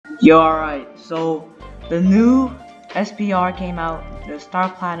Yo, alright, so the new SPR came out, the Star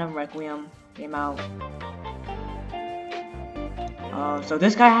Platinum Requiem came out. So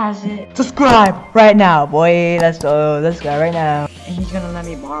this guy has it. Subscribe right now, boy. Let's go. Let's go right now. And he's gonna let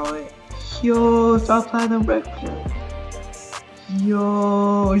me borrow it. Yo, Star Platinum Requiem.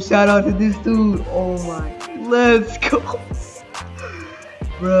 Yo, shout out to this dude. Oh my, let's go.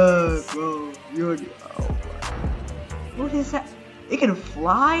 Bro, you're. Oh my. What is that? It can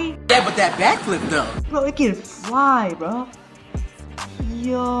fly? Yeah, but that backflip though. Bro, it can fly, bro.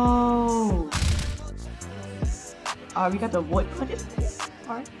 Yo. We got the void punches.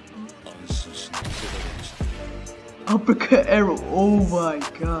 Alright. Uppercut arrow. Oh my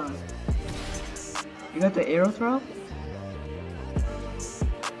god. You got the arrow throw?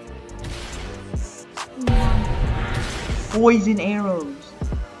 Poison arrows.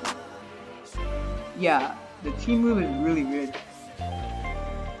 Yeah, the team move is really good.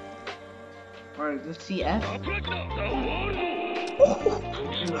 Alright, let's see F.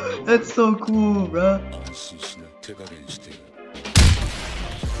 Oh, that's so cool, bro.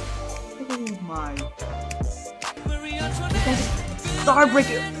 Oh my.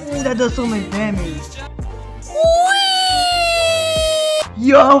 Starbreaker. Oh, that does so much damage.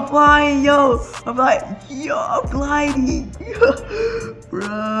 Yo, I'm flying, yo. I'm like, yo, I'm gliding.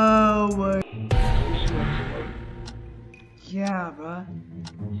 Bro, my. Yeah, bro.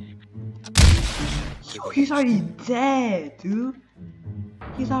 Yo, he's already dead, dude.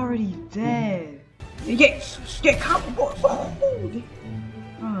 He's already dead. Get combo. Oh,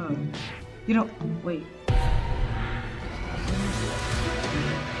 you know, wait.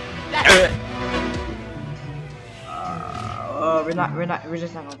 We're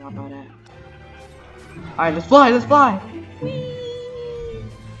just not gonna talk about that. Alright, let's fly. Whee!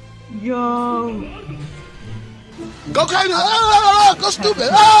 Yo. Go crazy! Ah, go stupid!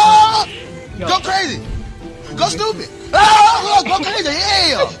 Ah! Go crazy! Go stupid! Ah, go crazy!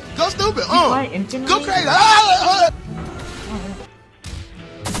 Yeah! Go stupid! Go crazy! Ah!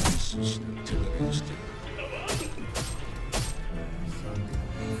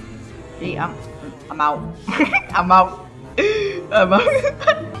 Hey, I'm out. I'm out.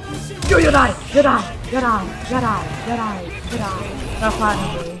 Yo, you die! Not fine.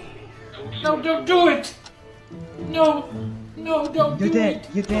 No, don't do it! No, don't do it!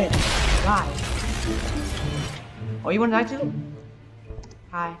 You're dead. Die. Oh, you wanna die too?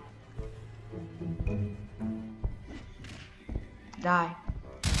 Hi. Die.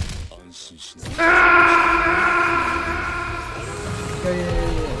 Yo.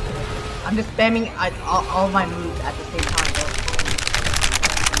 I'm just spamming all my moves at the same time, bro.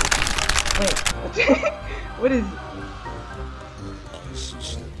 Wait, what is...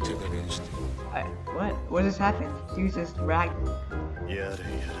 What just happened? Dude just ragged. Yeah!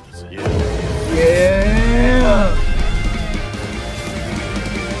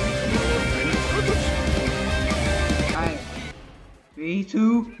 Alright. 3,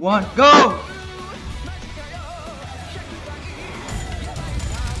 2, 1, go!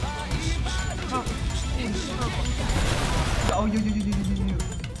 Oh, you.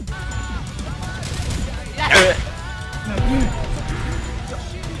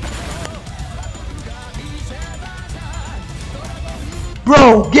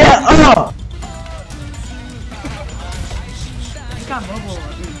 Bro, get up! He got mobile.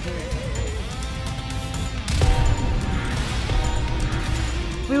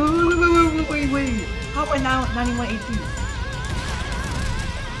 Wait. How about now 91 AP?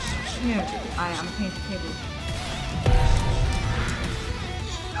 Here, I'm gonna change the table.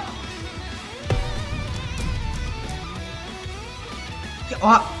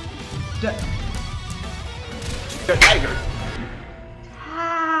 The tiger.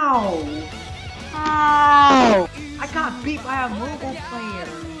 How? I got beat by a mobile player.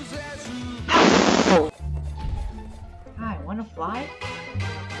 Hi, wanna fly?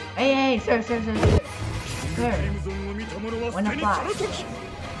 Hey, sir. Wanna fly?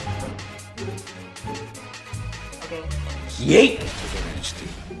 Okay. Yeet.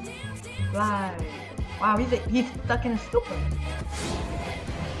 Fly. Wow, he's stuck in a stupor.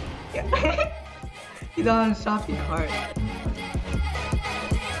 Yeah. He's on a shopping cart.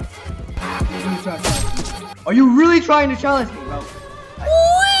 Are you really trying to challenge me, bro?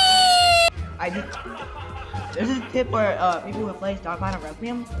 This is a tip where people who play Star Platinum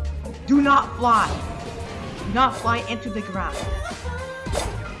Requiem, do not fly. Do not fly into the ground.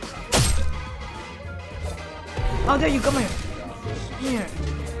 Oh, there you come here.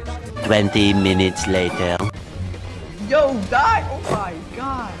 20 minutes later. Yo, die! Oh my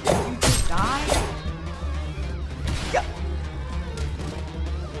god! You just die? Yeah.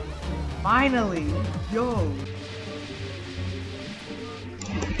 Finally! Yo!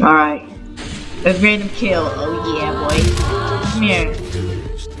 Alright. Let's random kill. Oh yeah, boy. Come here.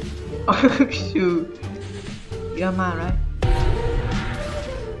 Oh shoot. You don't mind, right?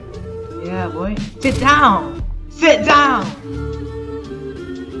 Yeah, boy. Sit down! Sit down!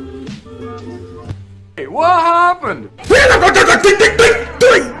 Hey, what happened?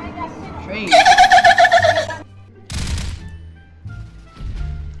 Trade.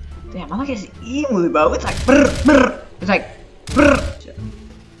 Damn, I like his emu, bro. It's like brr, brr. It's like brr.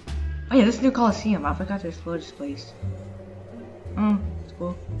 Oh yeah, this new Coliseum. I forgot to explore this place. It's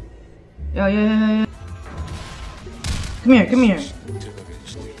cool. Yeah. Come here, come here.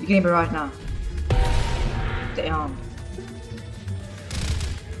 You're getting barrage now. Damn.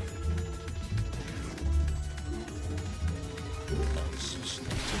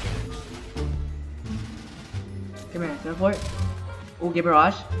 Come here, go for it. Oh, get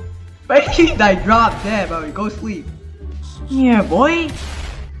barrage. But he like dropped dead, bro. Go sleep. Come here, boy.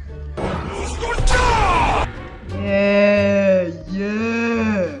 Yeah.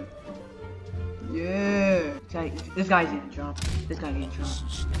 This guy's gonna drop. This guy's gonna drop.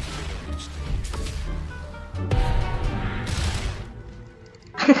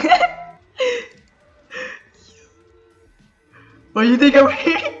 What do you think of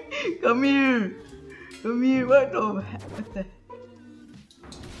me? Come here. Come here. What the?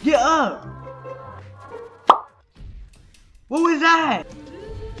 Get up. What was that?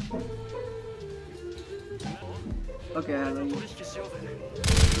 Okay, I love you.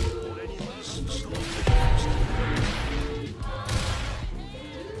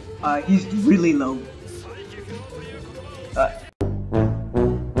 He's really low.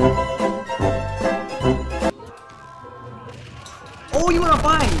 Oh, you wanna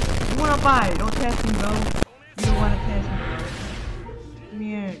fight? You wanna fight? Don't test me, bro. You don't wanna test me, bro. Come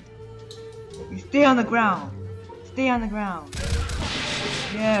here. You stay on the ground. Stay on the ground.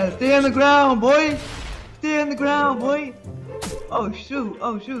 Yeah, stay on the ground, boy. Stay on the ground, boy. Oh shoot.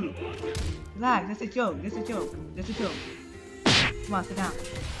 Oh shoot. Relax. That's a joke. That's a joke. That's a joke. Come on, sit down.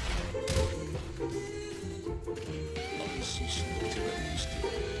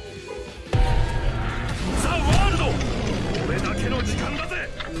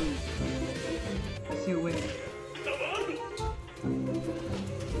 Let's see who wins.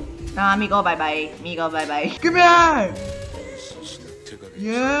 Nah, me go bye bye. Me go bye bye. Come here!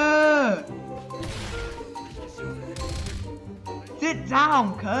 Yeah! Sit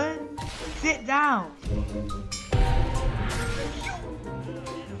down, cuz! Sit down!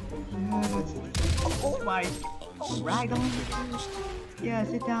 Oh my! Oh, right on! Yeah,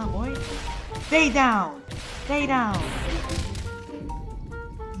 sit down, boy! Stay down! Stay down!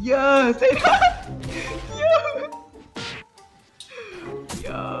 Yeah, stay down!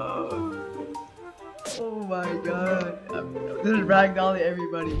 Yo! Oh my god! This is ragdolling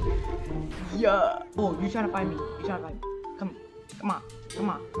everybody! Yeah! Oh, you trying to find me? You trying to find me? Come on! Come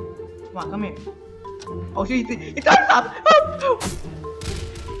on! Come on! Come here! Oh shit! It's up!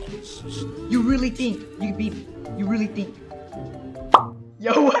 You really think you can beat me? You really think?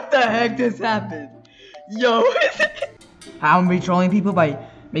 Yo, what the heck just happened? Yo, I'm gonna be trolling people by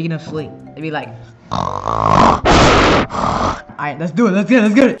making them sleep. They'd be like, alright, let's do it. Let's get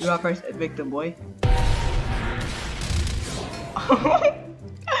it. You're our first victim, boy.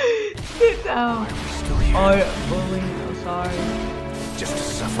 Sit down. Oh, bully. I'm sorry. Just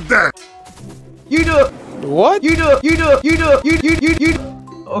suffer that. You do it. What? You do it. You do it. You do it. You do it.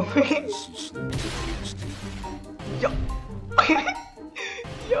 Oh, yo.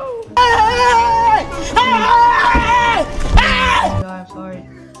 Yo. I'm sorry.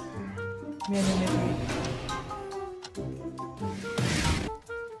 Man, your misery.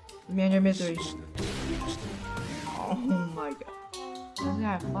 Man, your misery. Oh my god. Is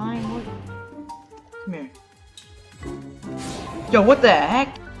that flying? What? Come here. Yo, what the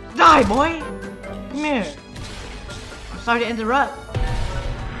heck? Die, boy! Come here. I'm sorry to interrupt.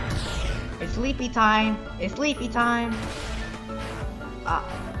 It's sleepy time. It's sleepy time.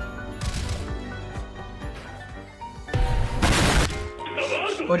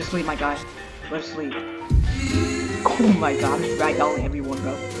 Go to sleep, my guy. Go to sleep. Oh my god, I'm just ragdolling everyone,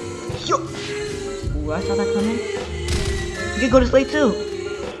 bro. Yo! Ooh, I saw that coming. You can go to sleep too.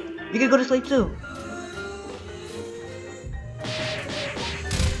 You can go to sleep too.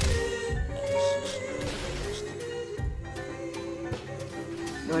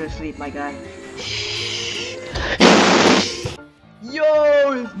 Go to sleep, my guy.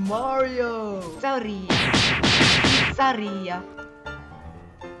 Yo, it's Mario. Sorry.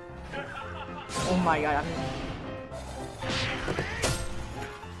 Oh my god,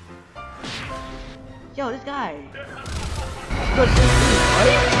 Yo, this guy. Good.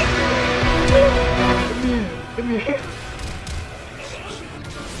 Come here.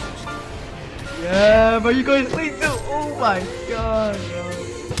 Yeah, but you going to sleep too. Oh my god, bro.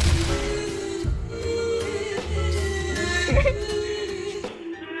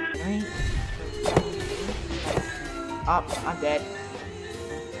 Oh, I'm dead.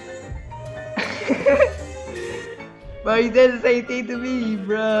 Bro, you did the same thing to me,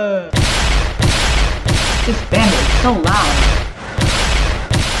 bro. This bandit is so loud.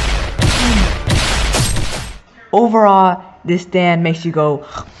 Overall, this stand makes you go.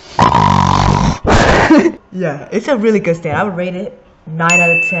 Yeah, it's a really good stand. I would rate it 9 out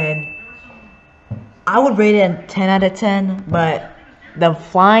of 10. I would rate it a 10 out of 10, but the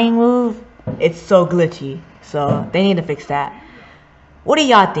flying move, it's so glitchy. So they need to fix that. What do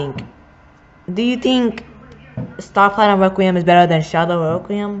y'all think? Do you think Starplatinum Requiem is better than Shadow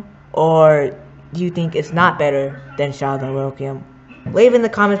Requiem? Or do you think it's not better than Shadow Requiem? Leave in the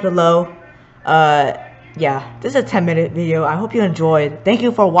comments below. Yeah, this is a 10-minute video. I hope you enjoyed. Thank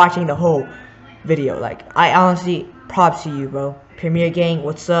you for watching the whole video. Like, I honestly, props to you, bro. Premier Gang,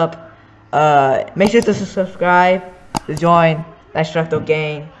 what's up? Make sure to subscribe, to join Dystruct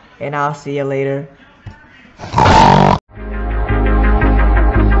Gang, and I'll see you later.